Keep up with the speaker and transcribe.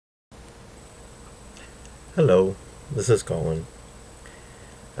Hello, this is Colin.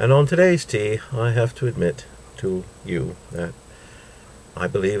 And on today's tea, I have to admit to you that I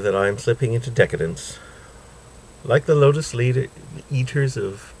believe that I am slipping into decadence. Like the eaters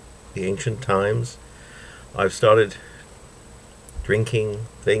of the ancient times, I've started drinking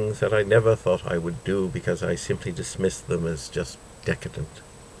things that I never thought I would do because I simply dismissed them as just decadent.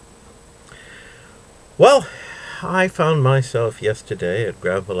 Well, I found myself yesterday at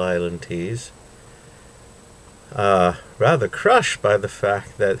Granville Island Teas rather crushed by the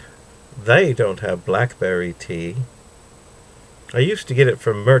fact that they don't have blackberry tea. I used to get it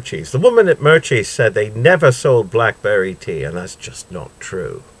from Murchie's. The woman at Murchie's said they never sold blackberry tea, and that's just not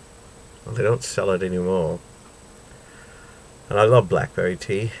true. Well, they don't sell it anymore. And I love blackberry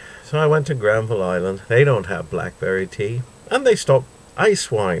tea. So I went to Granville Island. They don't have blackberry tea. And they stopped ice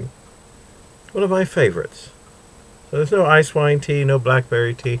wine. One of my favorites. So there's no ice wine tea, no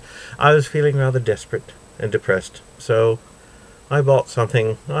blackberry tea. I was feeling rather desperate and depressed. So I bought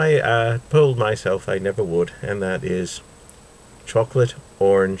something I told myself I never would, and that is chocolate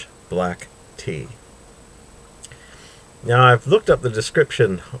orange black tea. Now, I've looked up the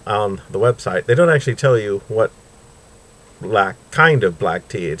description on the website. They don't actually tell you what kind of black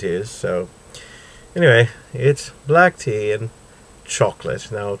tea it is. So anyway, it's black tea and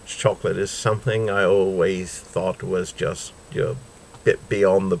chocolate. Now, chocolate is something I always thought was just a bit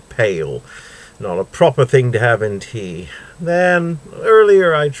beyond the pale. Not a proper thing to have in tea. Then,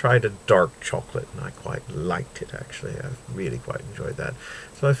 earlier I tried a dark chocolate, and I quite liked it, actually. I really quite enjoyed that.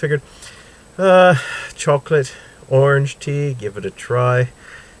 So I figured, chocolate, orange tea, give it a try.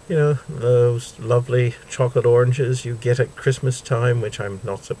 You know, those lovely chocolate oranges you get at Christmas time, which I'm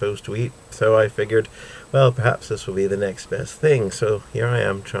not supposed to eat. So I figured, well, perhaps this will be the next best thing. So here I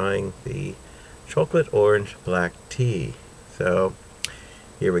am trying the chocolate orange black tea. So,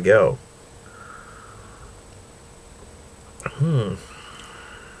 here we go.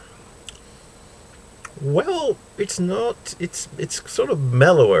 Well, it's not. It's sort of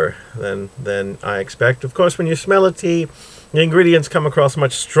mellower than I expect. Of course, when you smell a tea, the ingredients come across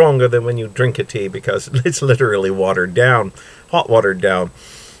much stronger than when you drink a tea because it's literally watered down, hot watered down.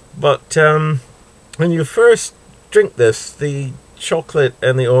 But when you first drink this, the chocolate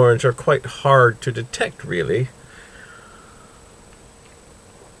and the orange are quite hard to detect, really.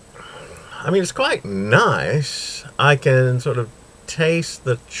 I mean, it's quite nice. I can sort of taste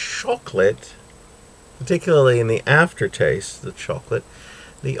the chocolate, particularly in the aftertaste, the chocolate.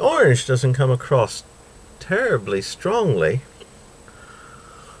 The orange doesn't come across terribly strongly.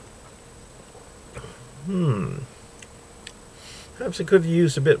 Perhaps it could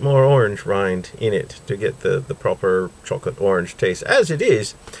use a bit more orange rind in it to get the proper chocolate orange taste. As it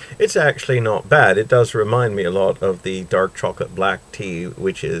is, it's actually not bad. It does remind me a lot of the dark chocolate black tea,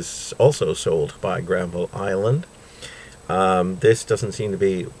 which is also sold by Granville Island. This doesn't seem to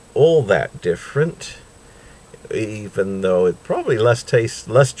be all that different, even though it probably tastes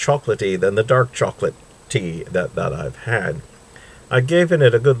less chocolatey than the dark chocolate tea that I've had. I've given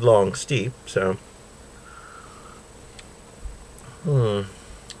it a good long steep, so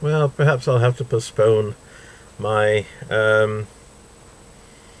well, perhaps I'll have to postpone my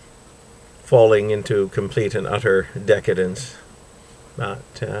falling into complete and utter decadence. But,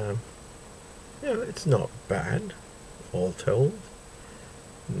 it's not bad, all told.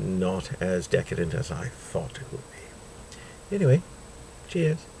 Not as decadent as I thought it would be. Anyway,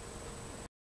 cheers.